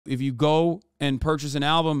If you go and purchase an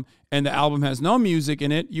album and the album has no music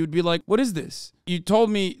in it, you'd be like, what is this? You told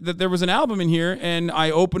me that there was an album in here, and I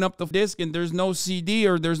open up the disc and there's no CD,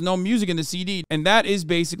 or there's no music in the CD. And that is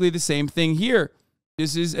basically the same thing here.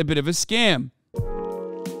 This is a bit of a scam.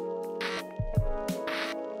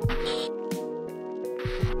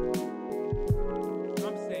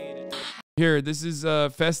 Here, this is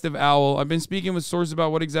Festive Owl. I've been speaking with sources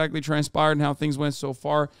about what exactly transpired and how things went so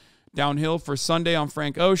far downhill for Sunday on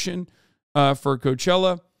Frank Ocean for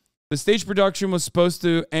Coachella. The stage production was supposed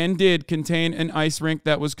to and did contain an ice rink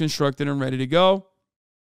that was constructed and ready to go.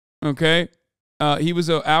 Okay. He was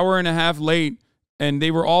an hour and a half late, and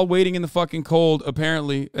they were all waiting in the fucking cold,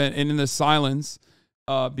 apparently, and in the silence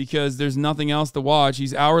because there's nothing else to watch.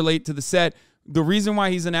 He's an hour late to the set. The reason why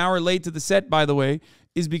he's an hour late to the set, by the way,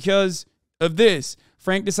 is because of this.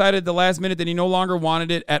 Frank decided at the last minute that he no longer wanted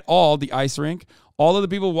it at all, the ice rink. All of the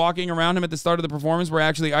people walking around him at the start of the performance were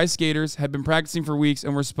actually ice skaters, had been practicing for weeks,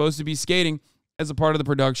 and were supposed to be skating as a part of the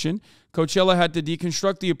production. Coachella had to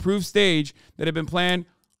deconstruct the approved stage that had been planned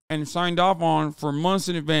and signed off on for months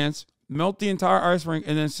in advance, melt the entire ice rink,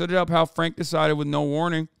 and then set it up how Frank decided with no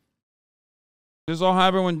warning. This all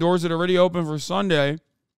happened when doors had already opened for Sunday,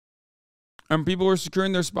 and people were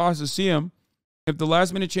securing their spots to see him. If the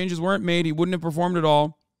last-minute changes weren't made, he wouldn't have performed at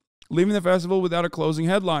all, leaving the festival without a closing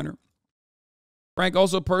headliner. Frank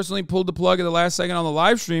also personally pulled the plug at the last second on the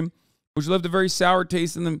live stream, which left a very sour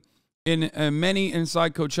taste in many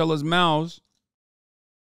inside Coachella's mouths.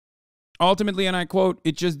 Ultimately, and I quote,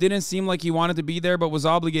 "It just didn't seem like he wanted to be there but was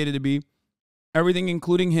obligated to be. Everything,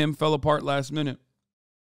 including him, fell apart last minute.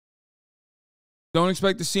 Don't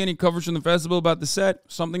expect to see any coverage from the festival about the set,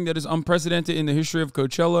 something that is unprecedented in the history of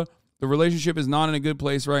Coachella. The relationship is not in a good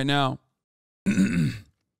place right now."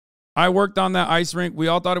 I worked on that ice rink. We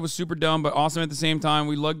all thought it was super dumb, but awesome at the same time.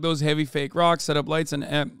 We lugged those heavy fake rocks, set up lights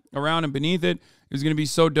and around and beneath it. It was going to be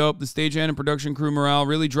so dope. The stagehand and production crew morale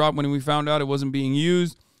really dropped when we found out it wasn't being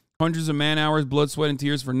used. Hundreds of man hours, blood, sweat, and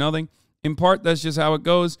tears for nothing. In part, that's just how it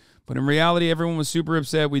goes. But in reality, everyone was super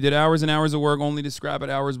upset. We did hours and hours of work only to scrap it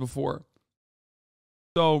hours before.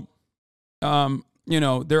 So, you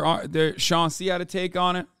know, Shawn C had a take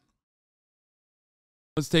on it.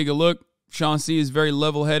 Let's take a look. Shawn C is very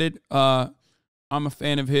level-headed. I'm a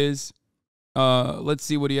fan of his. Let's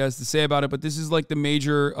see what he has to say about it. But this is like the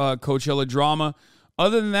major Coachella drama.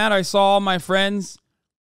 Other than that, I saw all my friends,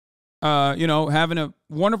 you know, having a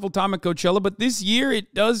wonderful time at Coachella. But this year,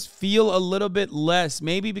 it does feel a little bit less.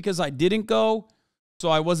 Maybe because I didn't go, so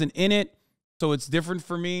I wasn't in it. So it's different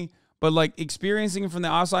for me. But like experiencing it from the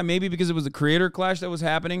outside, maybe because it was a creator clash that was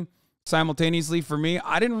happening simultaneously for me,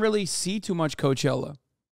 I didn't really see too much Coachella.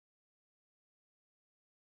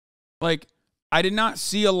 Like, I did not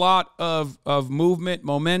see a lot of movement,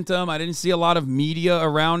 momentum. I didn't see a lot of media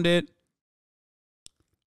around it.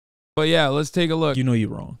 But yeah, let's take a look. You know you're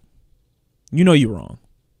wrong. You know you're wrong.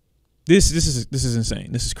 This is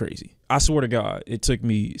insane. This is crazy. I swear to God, it took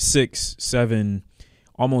me 6, 7,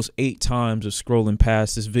 almost 8 times of scrolling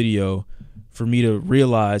past this video for me to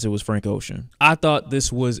realize it was Frank Ocean. I thought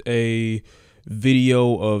this was a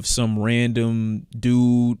video of some random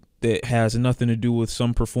dude that has nothing to do with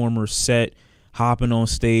some performer's set, hopping on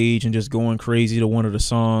stage and just going crazy to one of the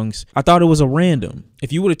songs. I thought it was a random.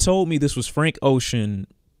 If you would have told me this was Frank Ocean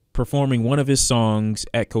performing one of his songs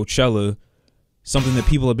at Coachella, something that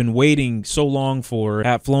people have been waiting so long for,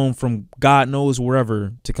 have flown from God knows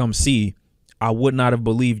wherever to come see, I would not have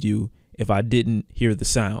believed you if I didn't hear the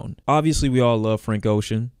sound. Obviously, we all love Frank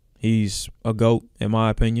Ocean. He's a GOAT, in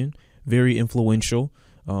my opinion. Very influential.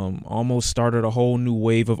 Almost started a whole new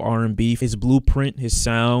wave of R&B. His blueprint, his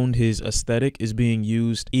sound, his aesthetic is being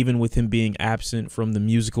used even with him being absent from the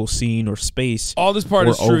musical scene or space. All this part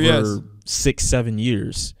is true, yes. 6, 7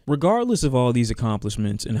 years. Regardless of all these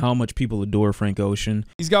accomplishments and how much people adore Frank Ocean.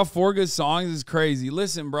 He's got 4 good songs. It's crazy.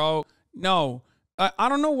 Listen, bro. No. I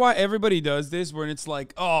don't know why everybody does this when it's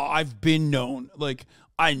like, oh, I've been known. Like,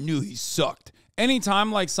 I knew he sucked.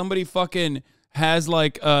 Anytime, like, somebody fucking has,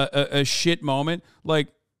 like, a shit moment, like,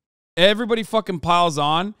 everybody fucking piles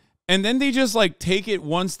on, and then they just, like, take it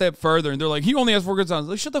one step further, and they're like, he only has 4 good songs.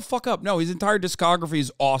 Like, shut the fuck up. No, his entire discography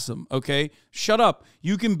is awesome, okay? Shut up.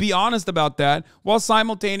 You can be honest about that while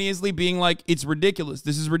simultaneously being like, it's ridiculous.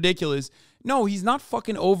 This is ridiculous. No, he's not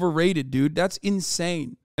fucking overrated, dude. That's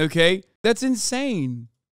insane, okay? That's insane.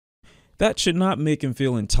 That should not make him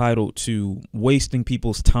feel entitled to wasting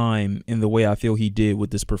people's time in the way I feel he did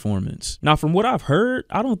with this performance. Now, from what I've heard,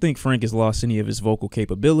 I don't think Frank has lost any of his vocal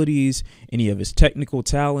capabilities, any of his technical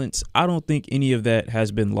talents. I don't think any of that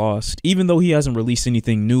has been lost, even though he hasn't released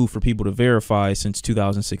anything new for people to verify since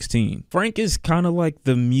 2016. Frank is kind of like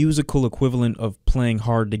the musical equivalent of playing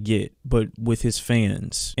hard to get, but with his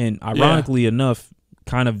fans. And ironically enough,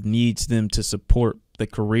 kind of needs them to support the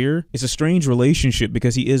career. It's a strange relationship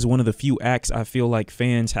because he is one of the few acts I feel like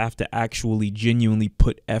fans have to actually genuinely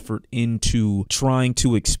put effort into trying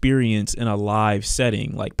to experience in a live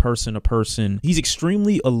setting, like person to person. He's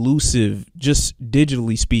extremely elusive, just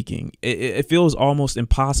digitally speaking. It feels almost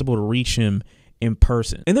impossible to reach him in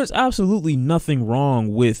person. And there's absolutely nothing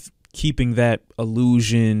wrong with keeping that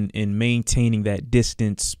illusion and maintaining that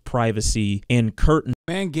distance, privacy, and curtain.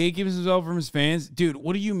 Man, gatekeeps himself from his fans. Dude,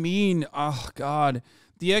 what do you mean? Oh, God.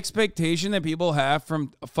 The expectation that people have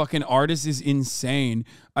from a fucking artist is insane.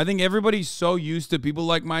 I think everybody's so used to people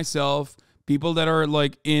like myself, people that are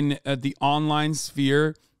like in the online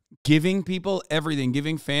sphere, giving people everything,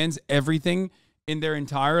 giving fans everything in their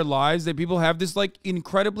entire lives, that people have this like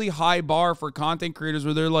incredibly high bar for content creators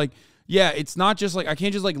where they're like, yeah, it's not just like, I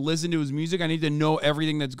can't just like listen to his music. I need to know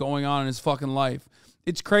everything that's going on in his fucking life.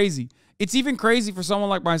 It's crazy. It's even crazy for someone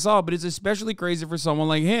like myself, but it's especially crazy for someone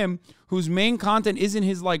like him, whose main content isn't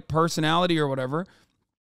his like personality or whatever.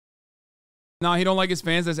 No, he don't like his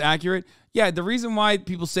fans. That's accurate. Yeah, the reason why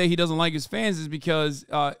people say he doesn't like his fans is because,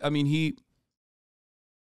 I mean,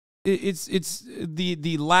 it's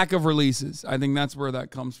the lack of releases. I think that's where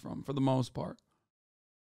that comes from for the most part.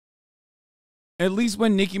 At least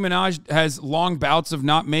when Nicki Minaj has long bouts of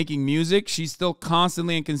not making music, she's still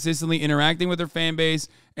constantly and consistently interacting with her fan base,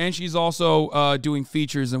 and she's also doing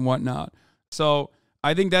features and whatnot. So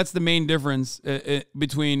I think that's the main difference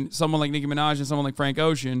between someone like Nicki Minaj and someone like Frank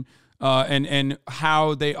Ocean, and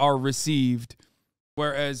how they are received.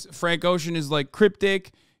 Whereas Frank Ocean is like cryptic,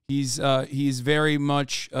 he's very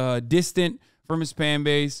much distant from his fan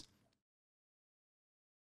base.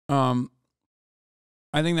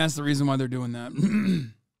 I think that's the reason why they're doing that.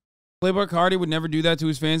 Playboi Carti would never do that to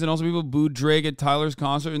his fans, and also people booed Drake at Tyler's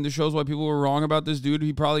concert, and this shows why people were wrong about this dude.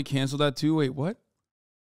 He probably canceled that too. Wait, what?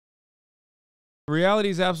 The reality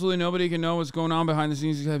is absolutely nobody can know what's going on behind the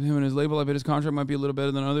scenes except him and his label. I bet his contract might be a little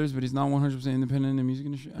better than others, but he's not 100% independent in the music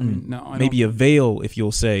industry. I mean, no. Maybe a veil, if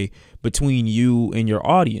you'll say, between you and your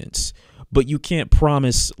audience. But you can't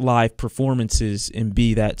promise live performances and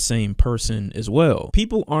be that same person as well.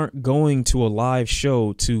 People aren't going to a live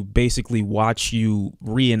show to basically watch you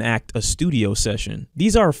reenact a studio session.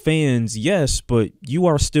 These are fans, yes, but you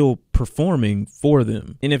are still performing for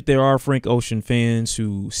them. And if there are Frank Ocean fans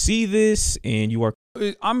who see this and you are...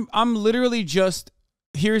 I'm literally just...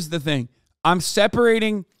 Here's the thing. I'm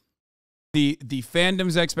separating the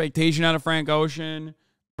fandom's expectation out of Frank Ocean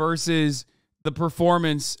versus the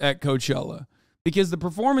performance at Coachella, because the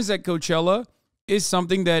performance at Coachella is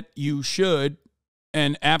something that you should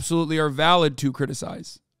and absolutely are valid to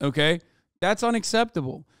criticize. Okay. That's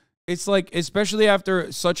unacceptable. It's like, especially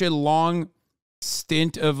after such a long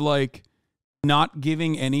stint of like not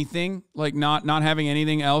giving anything, like not having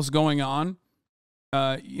anything else going on.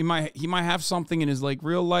 He might have something in his like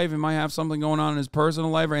real life. He might have something going on in his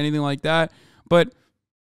personal life or anything like that. But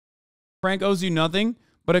Frank owes you nothing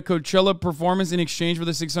but a Coachella performance in exchange for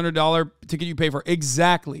the $600 ticket you pay for.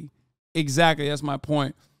 Exactly. That's my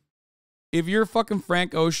point. If you're a fucking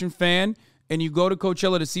Frank Ocean fan and you go to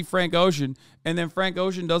Coachella to see Frank Ocean, and then Frank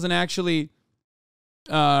Ocean doesn't actually,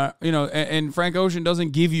 and Frank Ocean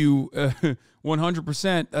doesn't give you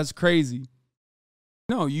 100%, that's crazy.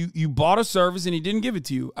 No, you bought a service and he didn't give it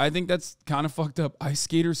to you. I think that's kind of fucked up. Ice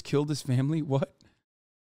skaters killed his family. What?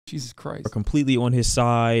 Jesus Christ. Are completely on his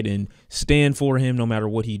side and stand for him no matter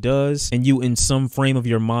what he does, and you in some frame of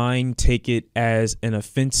your mind take it as an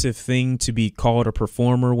offensive thing to be called a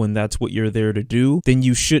performer when that's what you're there to do, then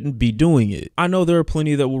you shouldn't be doing it. I know there are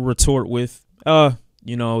plenty that will retort with,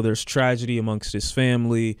 there's tragedy amongst his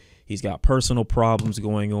family. He's got personal problems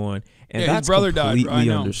going on, and that's completely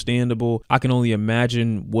understandable. I can only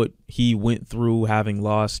imagine what he went through having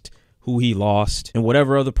lost who he lost and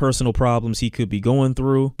whatever other personal problems he could be going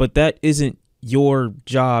through. But that isn't your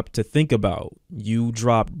job to think about. You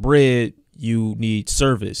drop bread, you need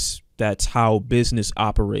service. That's how business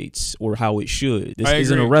operates, or how it should. This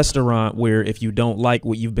isn't a restaurant where if you don't like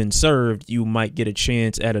what you've been served, you might get a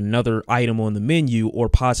chance at another item on the menu or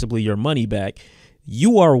possibly your money back.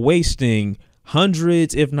 You are wasting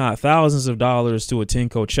hundreds, if not thousands of dollars to attend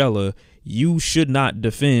Coachella. you should not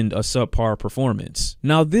defend a subpar performance.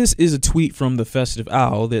 Now, this is a tweet from the Festive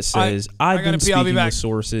Owl that says, I've been speaking with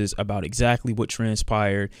sources about exactly what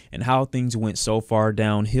transpired and how things went so far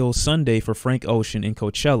downhill Sunday for Frank Ocean and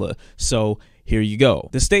Coachella. So here you go.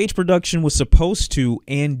 The stage production was supposed to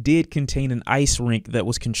and did contain an ice rink that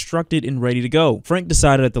was constructed and ready to go. Frank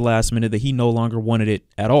decided at the last minute that he no longer wanted it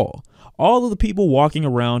at all. All of the people walking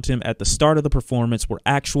around him at the start of the performance were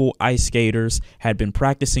actual ice skaters, had been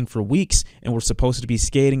practicing for weeks, and were supposed to be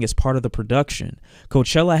skating as part of the production.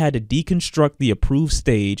 Coachella had to deconstruct the approved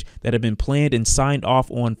stage that had been planned and signed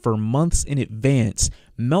off on for months in advance,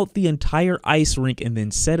 melt the entire ice rink, and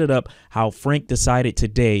then set it up how Frank decided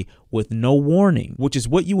today with no warning, which is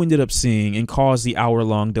what you ended up seeing and caused the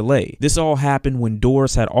hour-long delay. This all happened when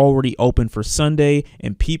doors had already opened for Sunday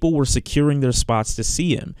and people were securing their spots to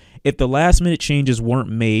see him. If the last-minute changes weren't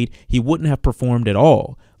made, he wouldn't have performed at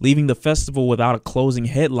all, leaving the festival without a closing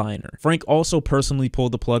headliner. Frank also personally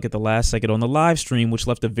pulled the plug at the last second on the live stream, which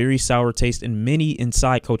left a very sour taste in many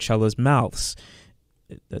inside Coachella's mouths.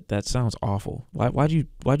 That sounds awful. Why'd you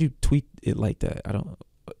tweet it like that? I don't.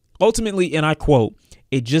 Ultimately, and I quote,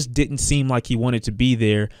 "It just didn't seem like he wanted to be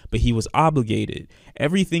there, but he was obligated.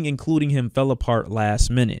 Everything, including him, fell apart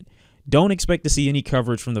last minute. Don't expect to see any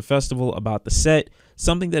coverage from the festival about the set,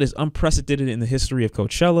 something that is unprecedented in the history of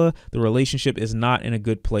Coachella. The relationship is not in a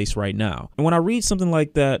good place right now." And when I read something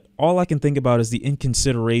like that, all I can think about is the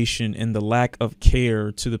inconsideration and the lack of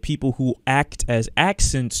care to the people who act as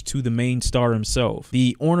accents to the main star himself.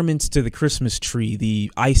 The ornaments to the Christmas tree,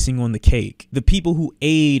 the icing on the cake, the people who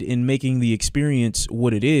aid in making the experience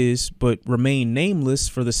what it is, but remain nameless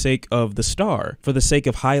for the sake of the star, for the sake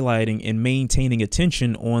of highlighting and maintaining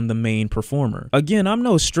attention on the main performer. Again, I'm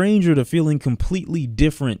no stranger to feeling completely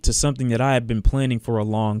different to something that I had been planning for a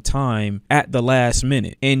long time at the last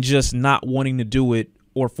minute and just not wanting to do it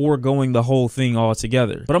or foregoing the whole thing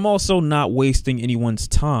altogether. But I'm also not wasting anyone's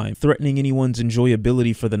time, threatening anyone's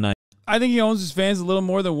enjoyability for the night. I think he owns his fans a little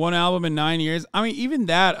more than one album in 9 years. I mean, even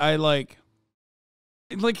that, I like,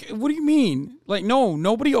 what do you mean? Like, no,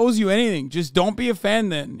 nobody owes you anything. Just don't be a fan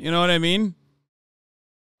then. You know what I mean?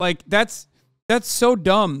 Like, that's so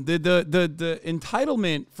dumb. The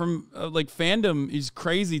entitlement from like fandom is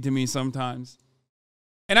crazy to me sometimes.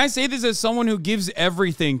 And I say this as someone who gives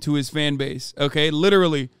everything to his fan base, okay?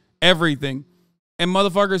 Literally everything. And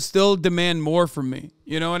motherfuckers still demand more from me.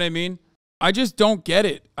 You know what I mean? I just don't get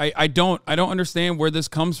it. I don't understand where this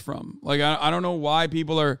comes from. Like, I don't know why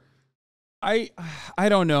people are, I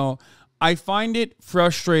don't know. I find it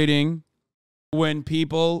frustrating when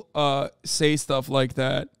people say stuff like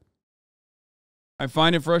that. I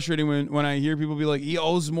find it frustrating when I hear people be like, he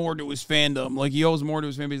owes more to his fandom. Like, he owes more to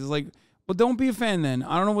his fan base. It's like, well, don't be a fan then.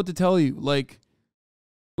 I don't know what to tell you. Like,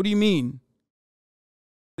 what do you mean?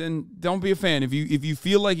 Then don't be a fan. If you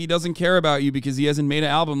feel like he doesn't care about you because he hasn't made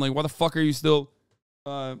an album, like, why the fuck are you still,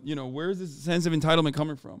 you know, where's this sense of entitlement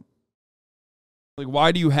coming from? Like,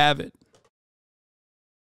 why do you have it?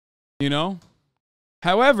 You know?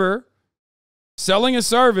 However, selling a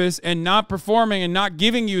service and not performing and not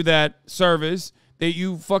giving you that service that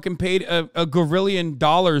you fucking paid a gorillion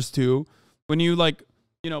dollars to, when you, like,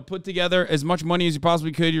 you know, put together as much money as you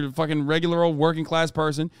possibly could. You're a fucking regular old working class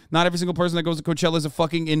person. Not every single person that goes to Coachella is a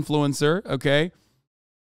fucking influencer, okay?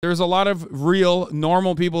 There's a lot of real,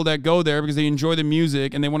 normal people that go there because they enjoy the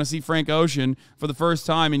music and they want to see Frank Ocean for the first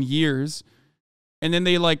time in years. And then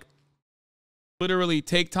they, like, literally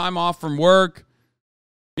take time off from work,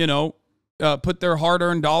 you know, put their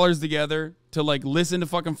hard-earned dollars together to, like, listen to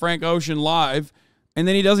fucking Frank Ocean live, and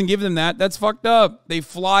then he doesn't give them that. That's fucked up. They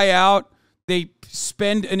fly out. They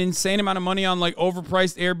spend an insane amount of money on, like,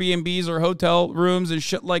 overpriced Airbnbs or hotel rooms and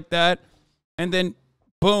shit like that, and then,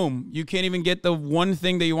 boom, you can't even get the one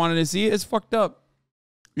thing that you wanted to see. It's fucked up.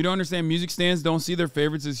 You don't understand. Music stands don't see their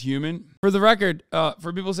favorites as human. For the record,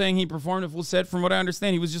 for people saying he performed a full set, from what I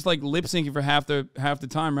understand, he was just like lip syncing for half the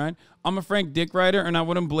time, right? I'm a Frank Dick writer, and I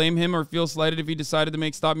wouldn't blame him or feel slighted if he decided to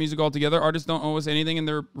make stop music altogether. Artists don't owe us anything, and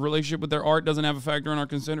their relationship with their art doesn't have a factor in our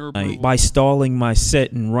consent or approval. By stalling my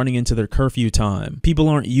set and running into their curfew time, people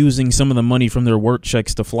aren't using some of the money from their work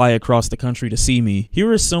checks to fly across the country to see me.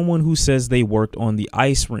 Here is someone who says they worked on the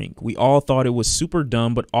ice rink. We all thought it was super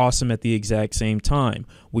dumb but awesome at the exact same time.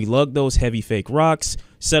 We lugged those heavy fake rocks,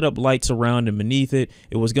 set up lights around and beneath it.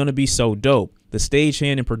 It was going to be so dope. The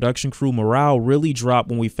stagehand and production crew morale really dropped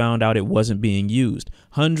when we found out it wasn't being used.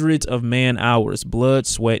 Hundreds of man hours, blood,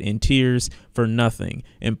 sweat, and tears for nothing.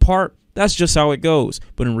 In part, that's just how it goes.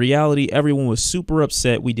 But in reality, everyone was super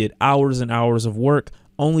upset. We did hours and hours of work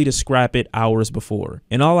only to scrap it hours before.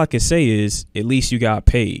 And all I can say is, at least you got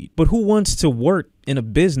paid. But who wants to work in a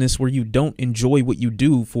business where you don't enjoy what you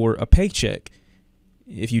do for a paycheck?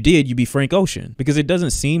 If you did, you'd be Frank Ocean, because it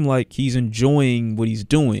doesn't seem like he's enjoying what he's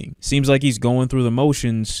doing. Seems like he's going through the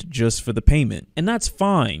motions just for the payment. And that's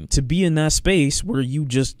fine to be in that space where you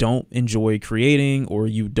just don't enjoy creating, or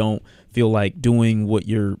you don't feel like doing what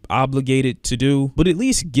you're obligated to do, but at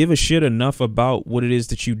least give a shit enough about what it is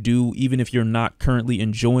that you do, even if you're not currently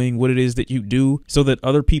enjoying what it is that you do, so that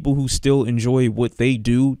other people who still enjoy what they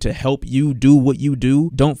do to help you do what you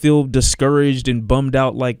do don't feel discouraged and bummed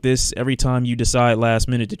out like this every time you decide last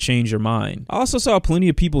minute to change your mind. I also saw plenty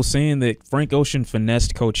of people saying that Frank Ocean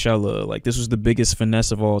finessed Coachella, like this was the biggest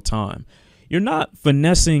finesse of all time. You're not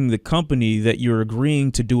finessing the company that you're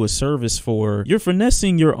agreeing to do a service for. You're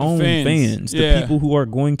finessing your own fans, the people who are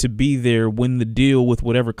going to be there when the deal with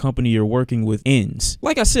whatever company you're working with ends.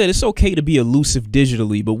 Like I said, it's okay to be elusive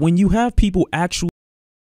digitally, but when you have people actually...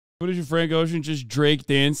 What is your Frank Ocean, just Drake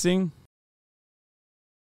dancing?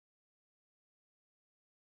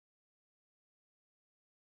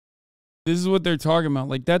 This is what they're talking about.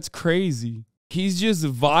 Like, that's crazy. He's just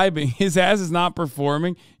vibing. His ass is not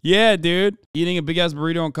performing. Yeah, dude. Eating a big-ass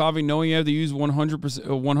burrito and coffee, knowing you have to use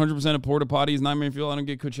 100% of porta potty is not making me feel I don't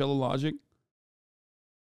get Coachella logic.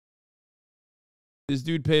 This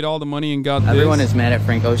dude paid all the money and got Everyone is mad at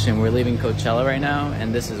Frank Ocean. We're leaving Coachella right now,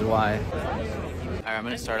 and this is why. All right, I'm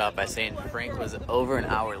going to start off by saying Frank was over an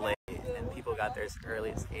hour late, and people got there as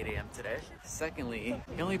early as 8 a.m. today. Secondly,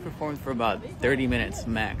 he only performed for about 30 minutes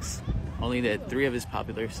max. Only did 3 of his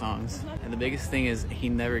popular songs. And the biggest thing is he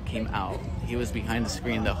never came out. He was behind the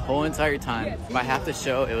screen the whole entire time. By half the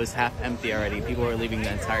show, it was half empty already. People were leaving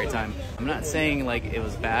the entire time. I'm not saying like it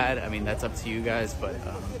was bad. I mean, that's up to you guys, but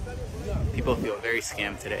people feel very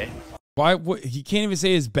scammed today. Why? What, he can't even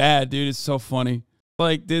say it's bad, dude. It's so funny.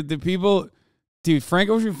 Like the people, dude,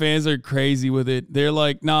 Frank Ocean fans are crazy with it. They're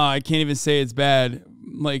like, nah, I can't even say it's bad.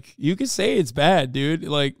 Like, you can say it's bad, dude.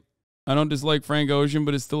 Like, I don't dislike Frank Ocean,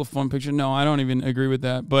 but it's still a fun picture. No, I don't even agree with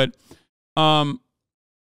that. But one,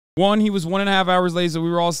 he was 1.5 hours late, so we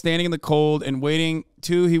were all standing in the cold and waiting.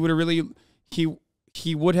 2, he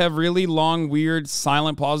would have really long, weird,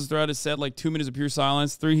 silent pauses throughout his set, like 2 minutes of pure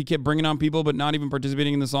silence. 3, he kept bringing on people, but not even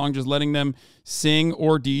participating in the song, just letting them sing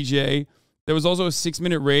or DJ. There was also a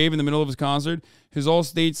 6-minute rave in the middle of his concert. His whole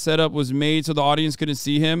stage setup was made so the audience couldn't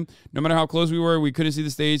see him. No matter how close we were, we couldn't see the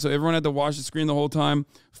stage, so everyone had to watch the screen the whole time.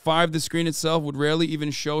 5, the screen itself would rarely even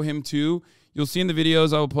show him too. You'll see in the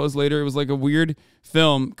videos I will post later, it was like a weird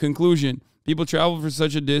film. Conclusion, people traveled for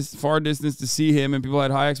such a far distance to see him, and people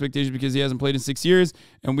had high expectations because he hasn't played in 6 years,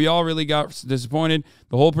 and we all really got disappointed.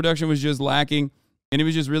 The whole production was just lacking, and it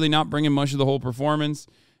was just really not bringing much of the whole performance.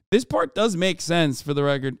 This part does make sense, for the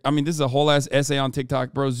record. I mean, this is a whole ass essay on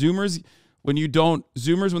TikTok, bro. Zoomers,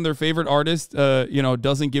 when their favorite artist,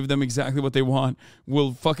 doesn't give them exactly what they want,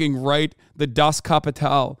 will fucking write the Das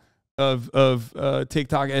Kapital of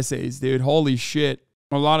TikTok essays, dude. Holy shit.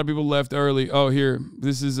 A lot of people left early. Oh, here.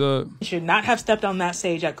 This is should not have stepped on that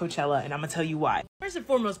stage at Coachella, and I'm gonna tell you why. First and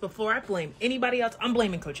foremost, before I blame anybody else, I'm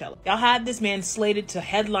blaming Coachella. Y'all had this man slated to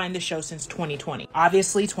headline the show since 2020.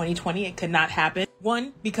 Obviously, 2020, it could not happen.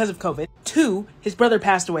 1, because of COVID. 2, his brother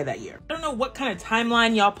passed away that year. I don't know what kind of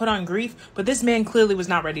timeline y'all put on grief, but this man clearly was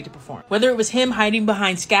not ready to perform. Whether it was him hiding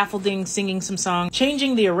behind scaffolding, singing some song,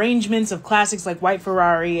 changing the arrangements of classics like White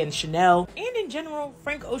Ferrari and Chanel, and in general,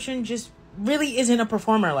 Frank Ocean just really isn't a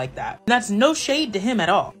performer like that. And that's no shade to him at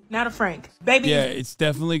all. Not a Frank. Baby. Yeah, it's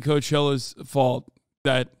definitely Coachella's fault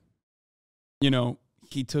that,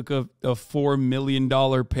 he took a $4 million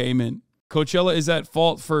payment. Coachella is at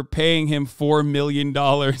fault for paying him $4 million.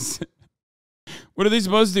 What are they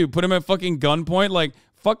supposed to do? Put him at fucking gunpoint? Like,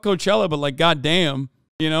 fuck Coachella, but like, goddamn,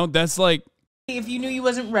 that's like... If you knew you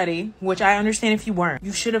wasn't ready, which I understand if you weren't,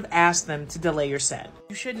 you should have asked them to delay your set.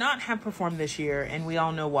 You should not have performed this year, and we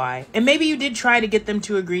all know why. And maybe you did try to get them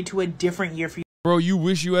to agree to a different year for you. Bro, you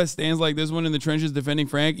wish you had stands like this one in the trenches defending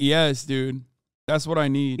Frank? Yes, dude. That's what I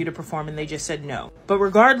need. You to perform, and they just said no. But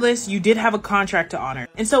regardless, you did have a contract to honor.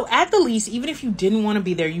 And so at the least, even if you didn't want to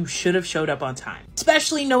be there, you should have showed up on time.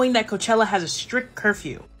 Especially knowing that Coachella has a strict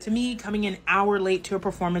curfew. To me, coming an hour late to a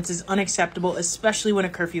performance is unacceptable, especially when a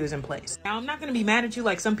curfew is in place. Now, I'm not going to be mad at you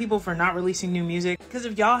like some people for not releasing new music, because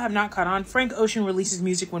if y'all have not caught on, Frank Ocean releases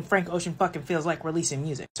music when Frank Ocean fucking feels like releasing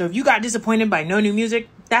music. So if you got disappointed by no new music,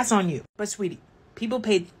 that's on you. But sweetie, people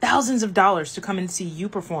paid thousands of dollars to come and see you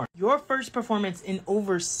perform. Your first performance in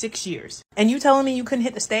over 6 years. And you telling me you couldn't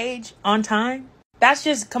hit the stage on time? That's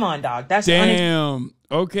just, come on, dog. That's damn.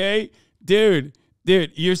 Okay. Dude,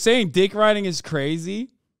 you're saying dick riding is crazy,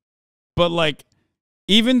 but like,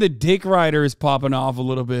 Even the dick rider is popping off a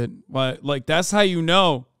little bit. But like, that's how you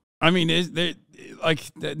know. I mean, that's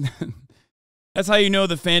how you know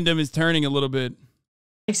the fandom is turning a little bit.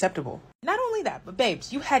 Acceptable. Not only that, but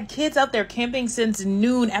babes, you had kids out there camping since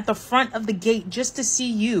noon at the front of the gate just to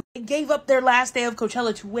see you. They gave up their last day of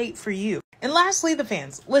Coachella to wait for you. And lastly, the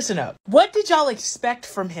fans, listen up. What did y'all expect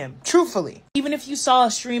from him? Truthfully, even if you saw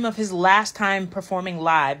a stream of his last time performing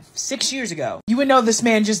live 6 years ago, you would know this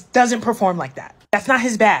man just doesn't perform like that. That's not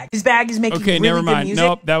his bag. His bag is making really never mind. good music.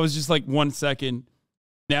 Nope, that was just like 1 second.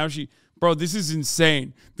 Now bro, this is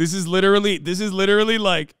insane. This is literally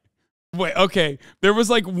like, wait, okay. There was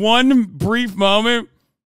like one brief moment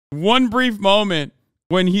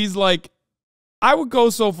when he's like, I would go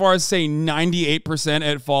so far as say 98%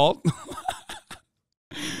 at fault.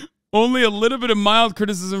 Only a little bit of mild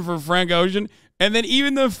criticism for Frank Ocean. And then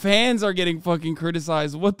even the fans are getting fucking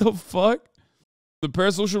criticized. What the fuck? The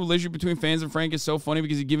parasocial relationship between fans and Frank is so funny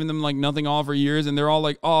because he's given them like nothing all for years. And they're all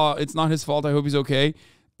like, oh, it's not his fault. I hope he's okay.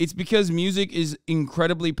 It's because music is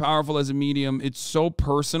incredibly powerful as a medium. It's so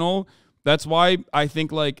personal. That's why I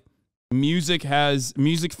think like music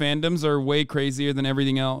fandoms are way crazier than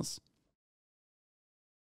everything else.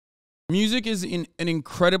 Music is an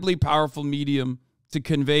incredibly powerful medium to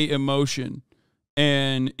convey emotion.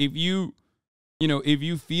 And if you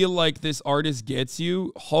feel like this artist gets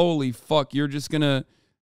you, holy fuck, you're just gonna,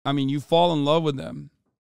 you fall in love with them.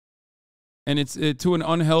 And it's to an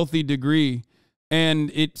unhealthy degree.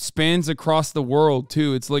 And it spans across the world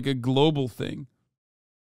too. It's like a global thing.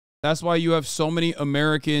 That's why you have so many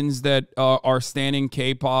Americans that are standing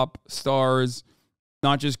K-pop stars,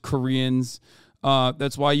 not just Koreans.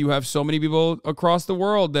 That's why you have so many people across the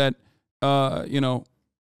world that,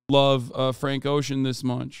 love Frank Ocean this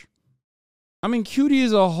much. Cutie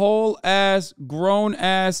is a whole ass, grown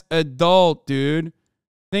ass adult, dude.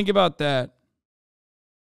 Think about that.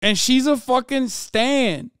 And she's a fucking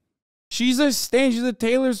stan. She's a stan. She's a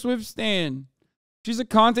Taylor Swift stan. She's a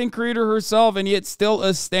content creator herself and yet still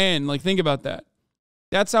a stan. Like, think about that.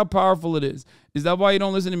 That's how powerful it is. Is that why you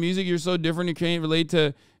don't listen to music? You're so different you can't relate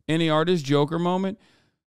to any artist? Joker moment?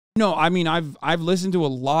 No, I've listened to a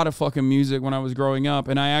lot of fucking music when I was growing up,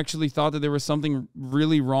 and I actually thought that there was something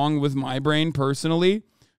really wrong with my brain personally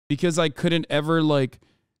because I couldn't ever, like,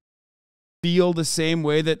 feel the same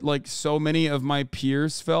way that, like, so many of my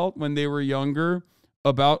peers felt when they were younger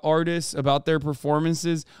about artists, about their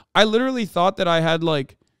performances. I literally thought that I had,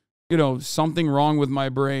 like, something wrong with my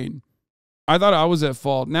brain. I thought I was at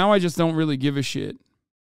fault. Now I just don't really give a shit.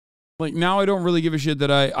 Like, now I don't really give a shit that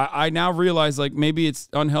I now realize, like, maybe it's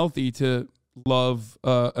unhealthy to love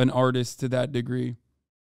an artist to that degree.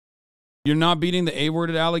 You're not beating the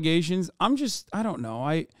A-worded allegations. I don't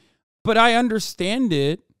know. But I understand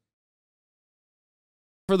it.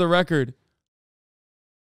 For the record,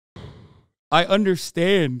 I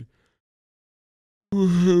understand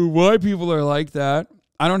why people are like that.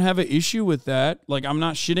 I don't have an issue with that. Like, I'm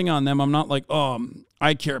not shitting on them. I'm not like,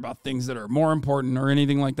 I care about things that are more important or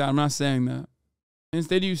anything like that. I'm not saying that.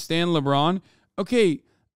 Instead, you stand LeBron. Okay,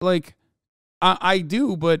 like, I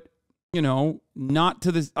do, but, not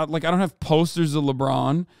to this. Like, I don't have posters of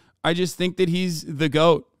LeBron. I just think that he's the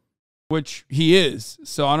GOAT, which he is.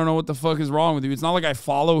 So I don't know what the fuck is wrong with you. It's not like I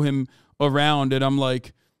follow him around and I'm,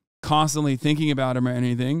 like, constantly thinking about him or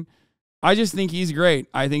anything. I just think he's great.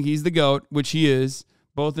 I think he's the GOAT, which he is,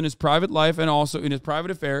 both in his private life and also in his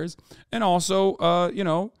private affairs, and also,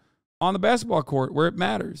 on the basketball court where it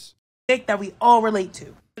matters. That we all relate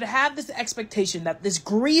to. But to have this expectation that this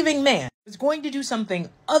grieving man is going to do something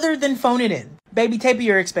other than phone it in, baby, taper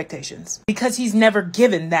your expectations, because he's never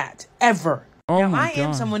given that, ever. Oh now, I God.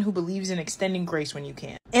 am someone who believes in extending grace when you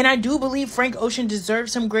can. And I do believe Frank Ocean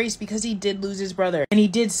deserves some grace because he did lose his brother. And he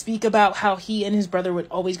did speak about how he and his brother would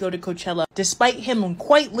always go to Coachella, despite him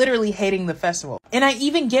quite literally hating the festival. And I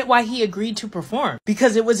even get why he agreed to perform,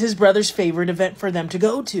 because it was his brother's favorite event for them to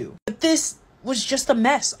go to. But this was just a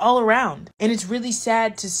mess all around. And it's really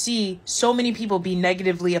sad to see so many people be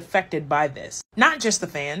negatively affected by this. Not just the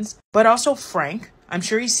fans, but also Frank. I'm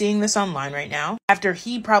sure he's seeing this online right now, after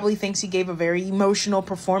he probably thinks he gave a very emotional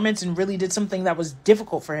performance and really did something that was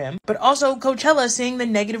difficult for him. But also Coachella seeing the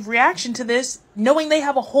negative reaction to this, knowing they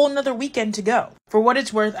have a whole nother weekend to go. For what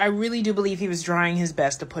it's worth, I really do believe he was trying his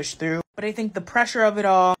best to push through. But I think the pressure of it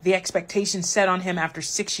all, the expectations set on him after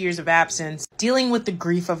 6 years of absence, dealing with the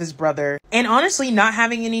grief of his brother, and honestly not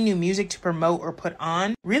having any new music to promote or put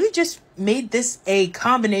on, really just made this a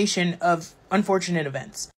combination of unfortunate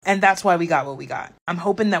events. And that's why we got what we got. I'm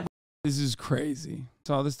hoping that This is crazy.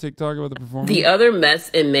 Saw this TikTok about the performance. The other mess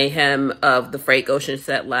and mayhem of the Frank Ocean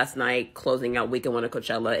set last night, closing out weekend one of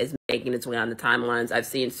Coachella, is making its way on the timelines. I've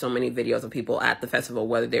seen so many videos of people at the festival,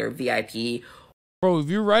 whether they're VIP. Bro, if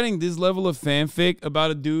you're writing this level of fanfic about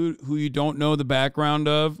a dude who you don't know the background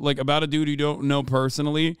of, like about a dude you don't know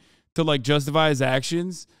personally, to like justify his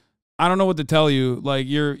actions, I don't know what to tell you. Like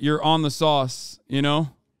you're on the sauce, you know?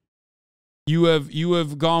 You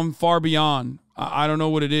have gone far beyond. I don't know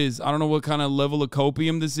what it is. I don't know what kind of level of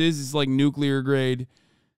copium this is. It's like nuclear grade.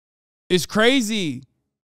 It's crazy.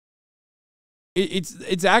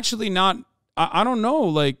 It's actually not. I don't know.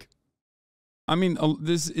 Like, I mean,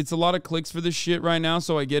 it's a lot of clicks for this shit right now,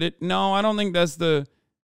 so I get it. No, I don't think that's the.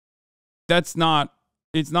 That's not.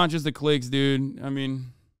 It's not just the clicks, dude. I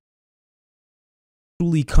mean,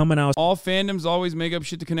 coming out. All fandoms always make up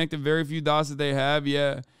shit to connect the very few dots that they have.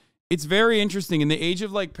 Yeah. It's very interesting. In the age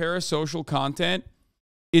of like parasocial content,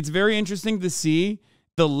 it's very interesting to see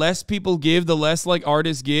the less people give, the less like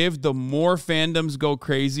artists give, the more fandoms go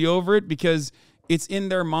crazy over it because it's in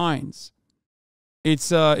their minds.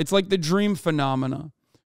 It's like the dream phenomena.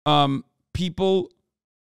 People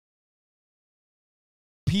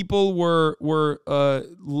were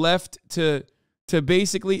left to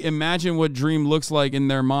basically imagine what dream looks like in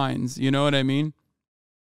their minds. You know what I mean?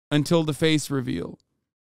 Until the face reveal.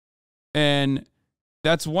 And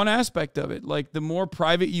that's one aspect of it. Like the more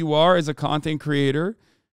private you are as a content creator,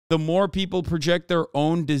 the more people project their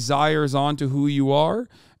own desires onto who you are.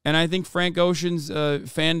 And I think Frank Ocean's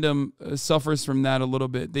fandom suffers from that a little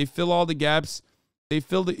bit. They fill all the gaps. They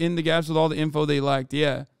filled in the gaps with all the info they liked.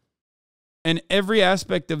 Yeah. And every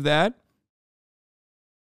aspect of that,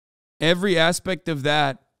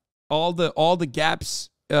 all the gaps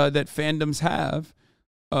that fandoms have,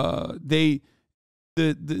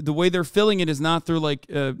 the way they're filling it is not through like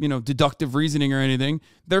deductive reasoning or anything.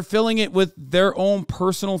 They're filling it with their own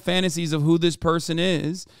personal fantasies of who this person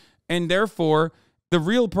is, and therefore the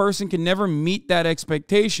real person can never meet that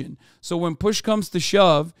expectation. So when push comes to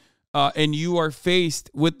shove, and you are faced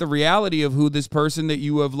with the reality of who this person that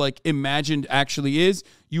you have like imagined actually is,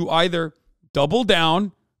 you either double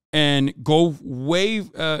down and go way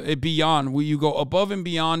beyond, where you go above and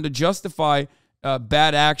beyond to justify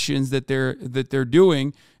bad actions that they're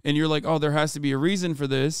doing, and you're like, oh, there has to be a reason for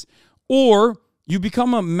this, or you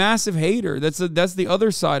become a massive hater. That's the other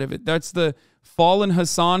side of it. That's the fallen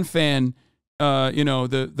Hasan fan,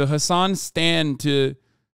 the Hasan stan to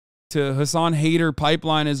Hasan hater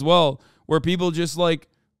pipeline as well, where people just like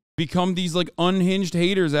become these like unhinged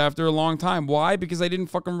haters after a long time. Why? Because I didn't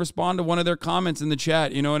fucking respond to one of their comments in the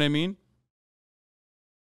chat. You know what I mean?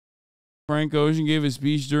 Frank Ocean gave a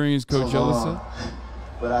speech during his Coachella set.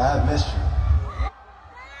 But I have missed you.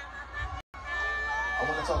 I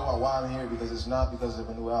want to talk about why I'm here, because it's not because of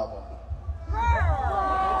a new album.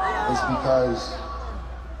 It's because,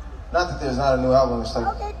 not that there's not a new album, it's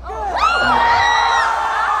like...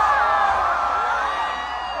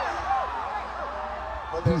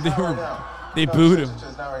 They booed him.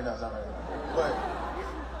 It's not right now, it's not right now. But,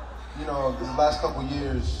 you know, these last couple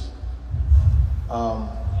years,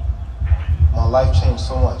 my life changed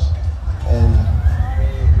so much, and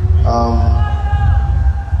hold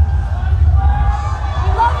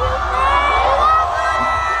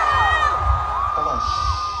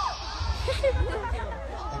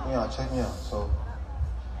on, check me out. So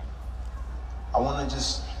I want to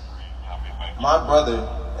just, my brother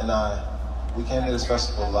and I, we came to this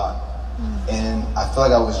festival a lot, and I feel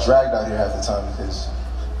like I was dragged out here half the time because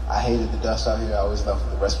I hated the dust out here. I always left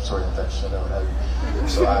with a respiratory infection or whatever.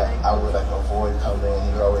 So I would like avoid coming in.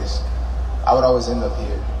 I would always end up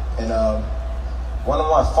here. And one of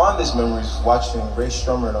my fondest memories was watching Ray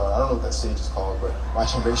Strummer, I don't know what that stage is called, but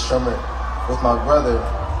watching Ray Strummer with my brother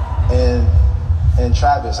and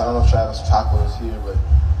Travis. I don't know if Travis Chaco is here, but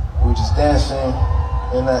we were just dancing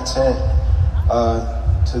in that tent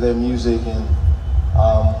to their music, and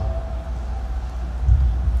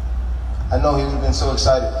I know he would have been so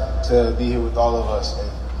excited to be here with all of us. And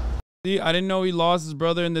see, I didn't know he lost his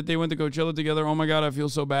brother and that they went to Coachella together. Oh my God, I feel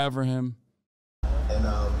so bad for him. And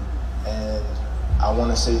I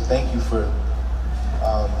want to say thank you for.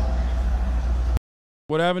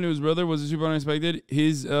 What happened to his brother was super unexpected.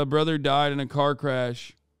 His brother died in a car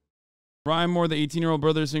crash. Ryan Moore, the 18-year-old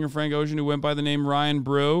brother of singer Frank Ocean, who went by the name Ryan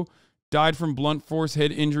Bro, died from blunt force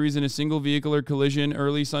head injuries in a single vehicular collision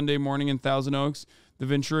early Sunday morning in Thousand Oaks. The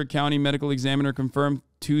Ventura County Medical Examiner confirmed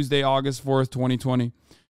Tuesday, August 4th, 2020.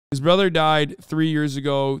 His brother died 3 years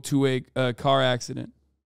ago to a car accident.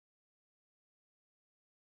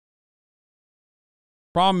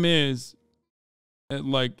 Problem is,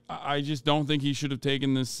 Like, I just don't think he should have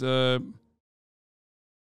taken this. I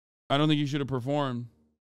don't think he should have performed.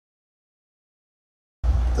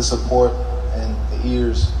 The support and the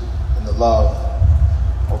ears and the love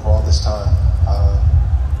over all this time.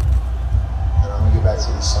 And I'm gonna get back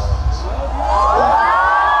to these songs.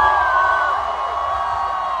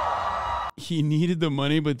 He needed the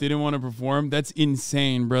money but didn't want to perform. That's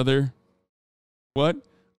insane, brother. What?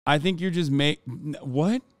 I think you're just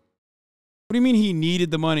what? What do you mean he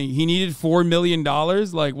needed the money? He needed $4 million?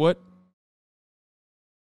 Like, what?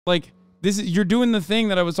 Like, you're doing the thing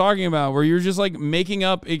that I was talking about where you're just like making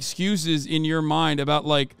up excuses in your mind about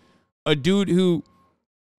like a dude who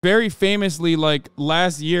very famously like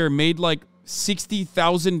last year made like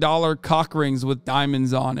 $60,000 cock rings with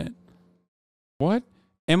diamonds on it. What?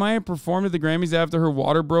 Mia performed at the Grammys after her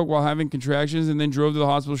water broke while having contractions and then drove to the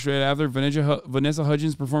hospital straight after. Vanessa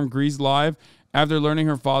Hudgens performed Grease live after learning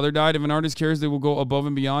her father died. If an artist cares, they will go above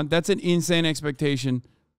and beyond. That's an insane expectation.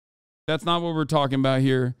 That's not what we're talking about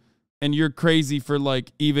here. And you're crazy for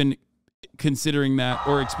like even considering that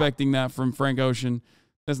or expecting that from Frank Ocean.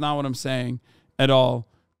 That's not what I'm saying at all.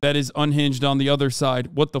 That is unhinged on the other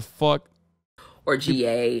side. What the fuck? Or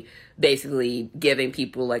GA, basically giving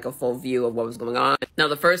people like a full view of what was going on. Now,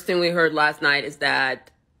 the first thing we heard last night is that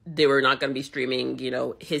they were not going to be streaming,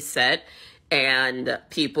 his set. And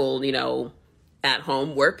people, at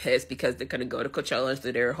home were pissed because they couldn't go to Coachella,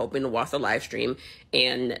 so they were hoping to watch the live stream.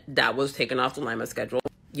 And that was taken off the Lima schedule.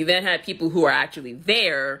 You then had people who are actually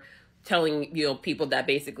there telling, people that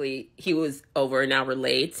basically he was over an hour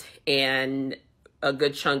late. And a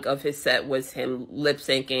good chunk of his set was him lip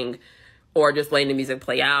syncing or just letting the music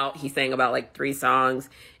play out. He sang about like 3 songs,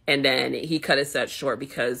 and then he cut his set short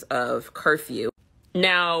because of curfew.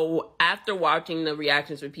 Now, after watching the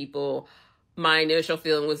reactions from people, my initial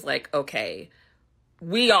feeling was like, okay,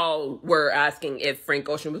 we all were asking if Frank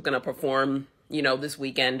Ocean was going to perform, this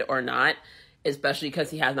weekend or not, especially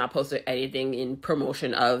because he has not posted anything in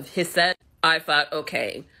promotion of his set. I thought,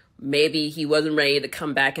 okay, maybe he wasn't ready to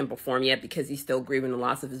come back and perform yet because he's still grieving the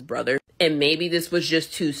loss of his brother. And maybe this was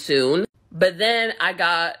just too soon. But then I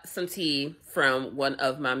got some tea from one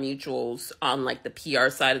of my mutuals on like the PR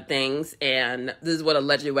side of things. And this is what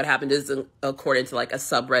allegedly what happened. This is according to like a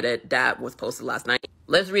subreddit that was posted last night.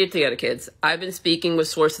 Let's read it together, kids. I've been speaking with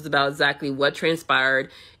sources about exactly what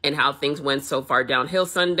transpired and how things went so far downhill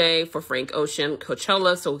Sunday for Frank Ocean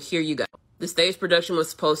Coachella. So here you go. The stage production was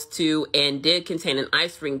supposed to and did contain an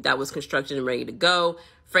ice rink that was constructed and ready to go.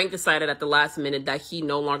 Frank decided at the last minute that he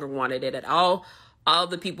no longer wanted it at all. All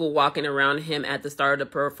the people walking around him at the start of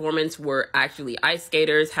the performance were actually ice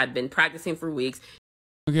skaters, had been practicing for weeks.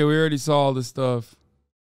 Okay, we already saw all this stuff.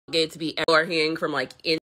 To be are hearing from like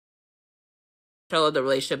in the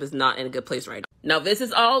relationship is not in a good place right now. Now, this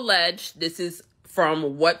is all alleged. This is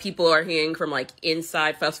from what people are hearing from like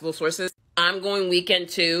inside festival sources. I'm going weekend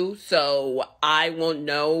 2, so I won't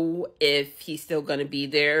know if he's still going to be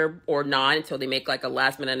there or not until they make like a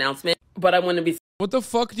last minute announcement. But I want to be. What the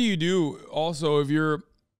fuck do you do also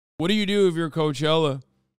what do you do if you're Coachella?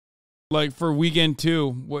 Like for weekend 2,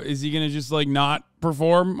 what is he going to just like not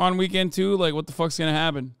perform on weekend 2? Like what the fuck's going to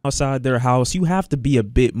happen? Outside their house, you have to be a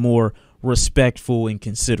bit more respectful and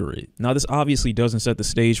considerate. Now, this obviously doesn't set the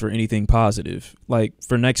stage for anything positive. Like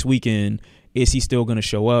for next weekend, is he still going to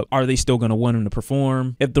show up? Are they still going to want him to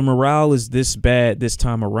perform? If the morale is this bad this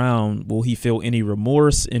time around, will he feel any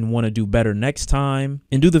remorse and want to do better next time?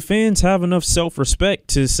 And do the fans have enough self-respect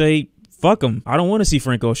to say, fuck him, I don't want to see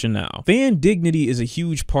Frank Ocean now? Fan dignity is a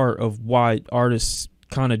huge part of why artists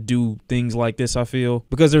kind of do things like this, I feel.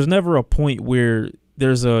 Because there's never a point where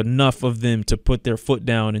there's enough of them to put their foot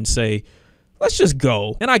down and say, let's just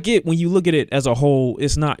go. And I get when you look at it as a whole,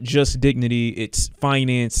 it's not just dignity, it's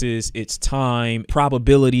finances, it's time,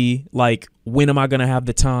 probability, like when am I going to have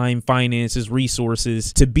the time, finances,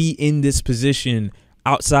 resources to be in this position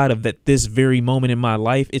outside of this very moment in my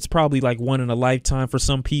life. It's probably like one in a lifetime for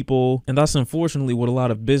some people. And that's unfortunately what a lot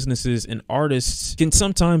of businesses and artists can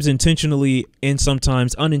sometimes intentionally and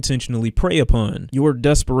sometimes unintentionally prey upon. Your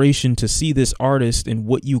desperation to see this artist and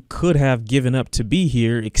what you could have given up to be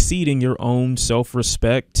here exceeding your own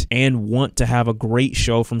self-respect and want to have a great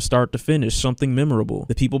show from start to finish, something memorable.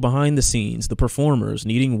 The people behind the scenes, the performers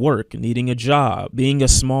needing work, needing a job, being a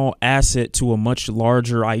small asset to a much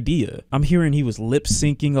larger idea. I'm hearing he was lip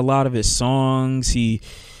syncing a lot of his songs. He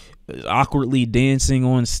awkwardly dancing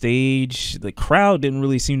on stage. The crowd didn't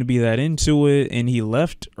really seem to be that into it, and he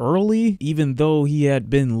left early even though he had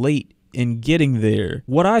been late in getting there.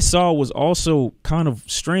 What I saw was also kind of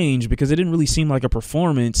strange because it didn't really seem like a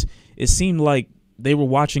performance. It seemed like they were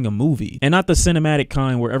watching a movie, and not the cinematic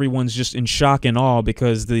kind where everyone's just in shock and awe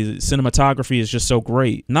because the cinematography is just so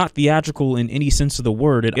great. Not theatrical in any sense of the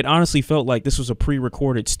word. It honestly felt like this was a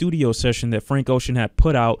pre-recorded studio session that Frank Ocean had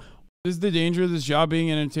put out. This is the danger of this job being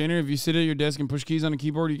an entertainer. If you sit at your desk and push keys on a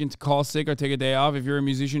keyboard, you can call sick or take a day off. If you're a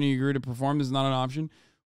musician and you agree to perform, this is not an option.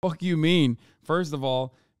 Fuck you mean? First of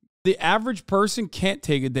all, the average person can't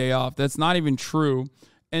take a day off. That's not even true.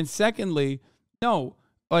 And secondly, no,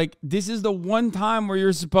 like, this is the one time where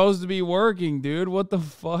you're supposed to be working, dude. What the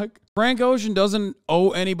fuck? Frank Ocean doesn't owe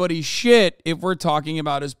anybody shit if we're talking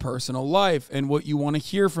about his personal life and what you want to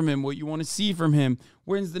hear from him, what you want to see from him,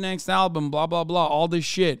 when's the next album, blah, blah, blah, all this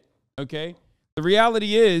shit. Okay, the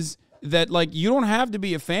reality is that, like, you don't have to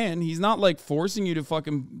be a fan. He's not, like, forcing you to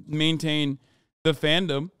fucking maintain the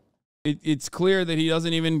fandom. It's clear that he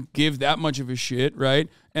doesn't even give that much of a shit, right?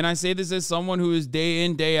 And I say this as someone who is day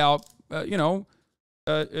in, day out,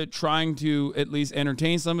 trying to at least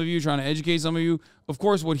entertain some of you, trying to educate some of you. Of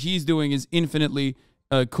course, what he's doing is infinitely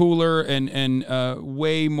cooler and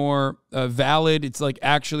way more valid. It's, like,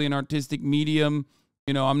 actually an artistic medium.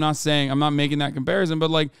 You know, I'm not making that comparison, but,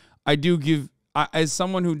 like, I do as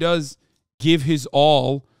someone who does give his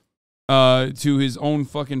all to his own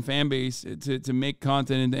fucking fan base to make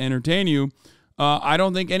content and to entertain you, I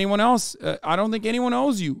don't think anyone else, I don't think anyone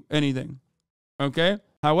owes you anything. Okay?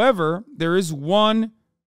 However, there's one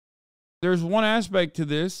aspect to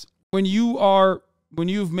this. When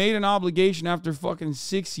you've made an obligation after fucking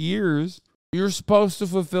 6 years, you're supposed to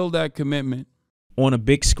fulfill that commitment on a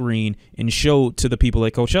big screen and show to the people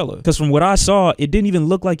at Coachella. Because from what I saw, it didn't even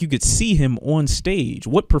look like you could see him on stage.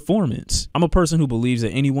 What performance? I'm a person who believes that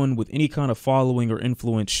anyone with any kind of following or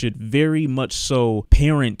influence should very much so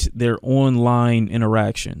parent their online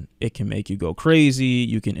interaction. It can make you go crazy.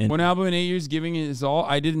 You can end one album in 8 years giving it his all.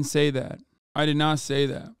 I didn't say that. I did not say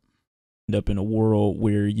that. Up in a world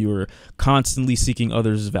where you're constantly seeking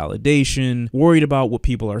others' validation, worried about what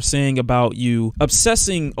people are saying about you,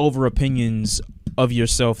 obsessing over opinions of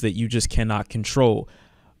yourself that you just cannot control.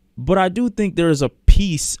 But I do think there is a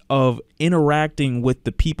piece of interacting with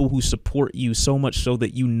the people who support you so much so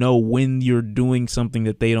that you know when you're doing something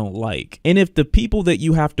that they don't like. And if the people that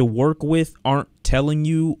you have to work with aren't telling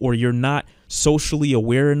you, or you're not socially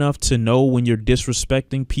aware enough to know when you're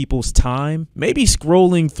disrespecting people's time, maybe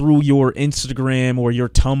scrolling through your Instagram or your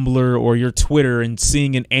Tumblr or your Twitter and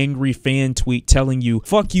seeing an angry fan tweet telling you,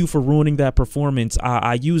 fuck you for ruining that performance,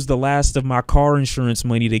 I used the last of my car insurance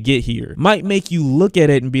money to get here, might make you look at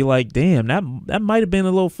it and be like, damn, that might have been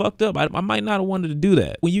a little fucked up. I might not have wanted to do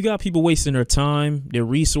that. When you got people wasting their time, their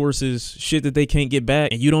resources, shit that they can't get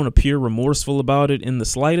back, and you don't appear remorseful about it in the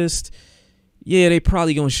slightest, yeah, they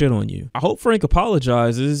probably gonna shit on you. I hope Frank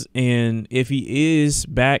apologizes, and if he is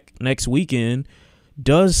back next weekend,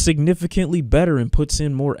 does significantly better and puts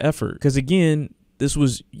in more effort. Because again, this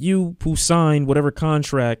was you who signed whatever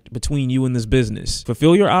contract between you and this business.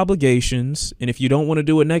 Fulfill your obligations, and if you don't want to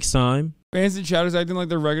do it next time. Fans and chatters acting like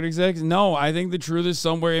they're record execs? No, I think the truth is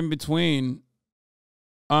somewhere in between.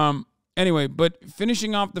 Anyway, but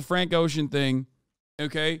finishing off the Frank Ocean thing,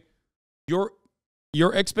 okay?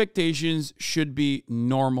 Your expectations should be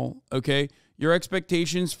normal, okay? Your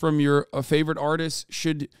expectations from your favorite artist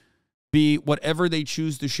should be whatever they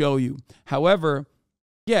choose to show you. However,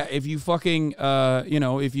 yeah, if you fucking,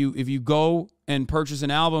 if you go and purchase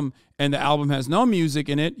an album and the album has no music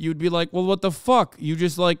in it, you'd be like, well, what the fuck? You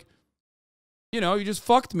just you just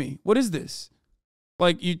fucked me. What is this?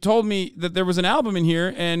 Like, you told me that there was an album in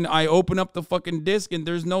here, and I open up the fucking disc, and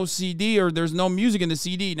there's no CD or there's no music in the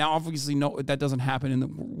CD. Now, obviously, no, that doesn't happen in the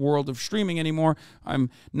world of streaming anymore. I'm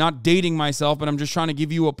not dating myself, but I'm just trying to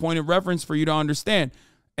give you a point of reference for you to understand.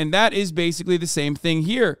 And that is basically the same thing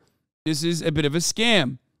here. This is a bit of a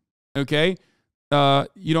scam, okay?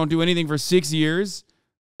 You don't do anything for 6 years,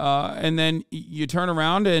 and then you turn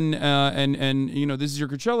around and this is your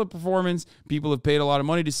Coachella performance. People have paid a lot of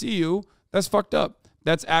money to see you. That's fucked up.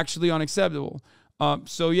 That's actually unacceptable.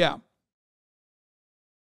 So yeah,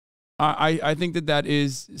 I think that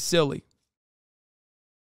is silly.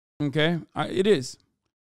 Okay, it is.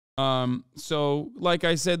 So like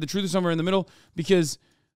I said, the truth is somewhere in the middle, because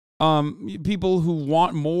people who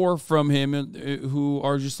want more from him, who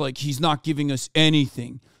are just like, he's not giving us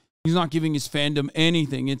anything. He's not giving his fandom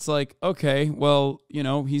anything. It's like, okay, well,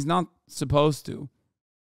 he's not supposed to.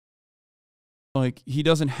 Like, he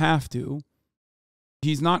doesn't have to.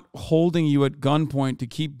 He's not holding you at gunpoint to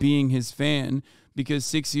keep being his fan because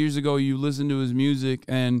 6 years ago you listened to his music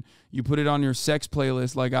and you put it on your sex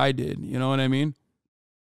playlist like I did. You know what I mean?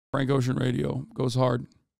 Frank Ocean Radio goes hard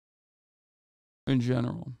in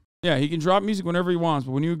general. Yeah, he can drop music whenever he wants,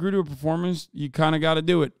 but when you agree to a performance, you kind of got to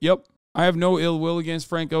do it. Yep. I have no ill will against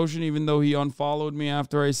Frank Ocean, even though he unfollowed me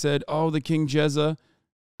after I said, oh, the King Jezza,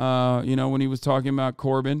 you know, when he was talking about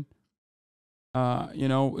Corbin. You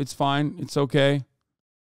know, it's fine. It's okay.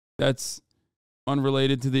 That's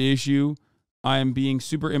unrelated to the issue. I am being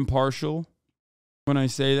super impartial when I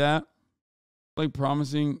say that. Like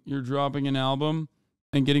promising you're dropping an album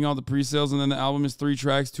and getting all the pre-sales, and then the album is 3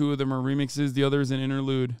 tracks. 2 of them are remixes. The other is an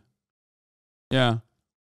interlude. Yeah.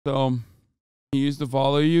 So he used to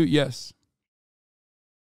follow you? Yes.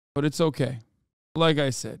 But it's okay. Like I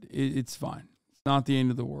said, it's fine. It's not the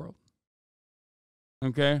end of the world.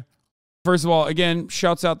 Okay? First of all, again,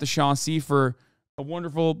 shouts out to Shawn for a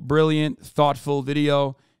wonderful, brilliant, thoughtful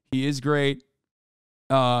video. He is great.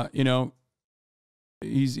 You know,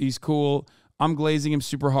 he's cool. I'm glazing him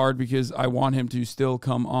super hard because I want him to still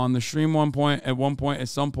come on the stream at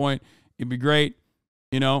some point. It'd be great.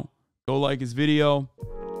 You know, go like his video.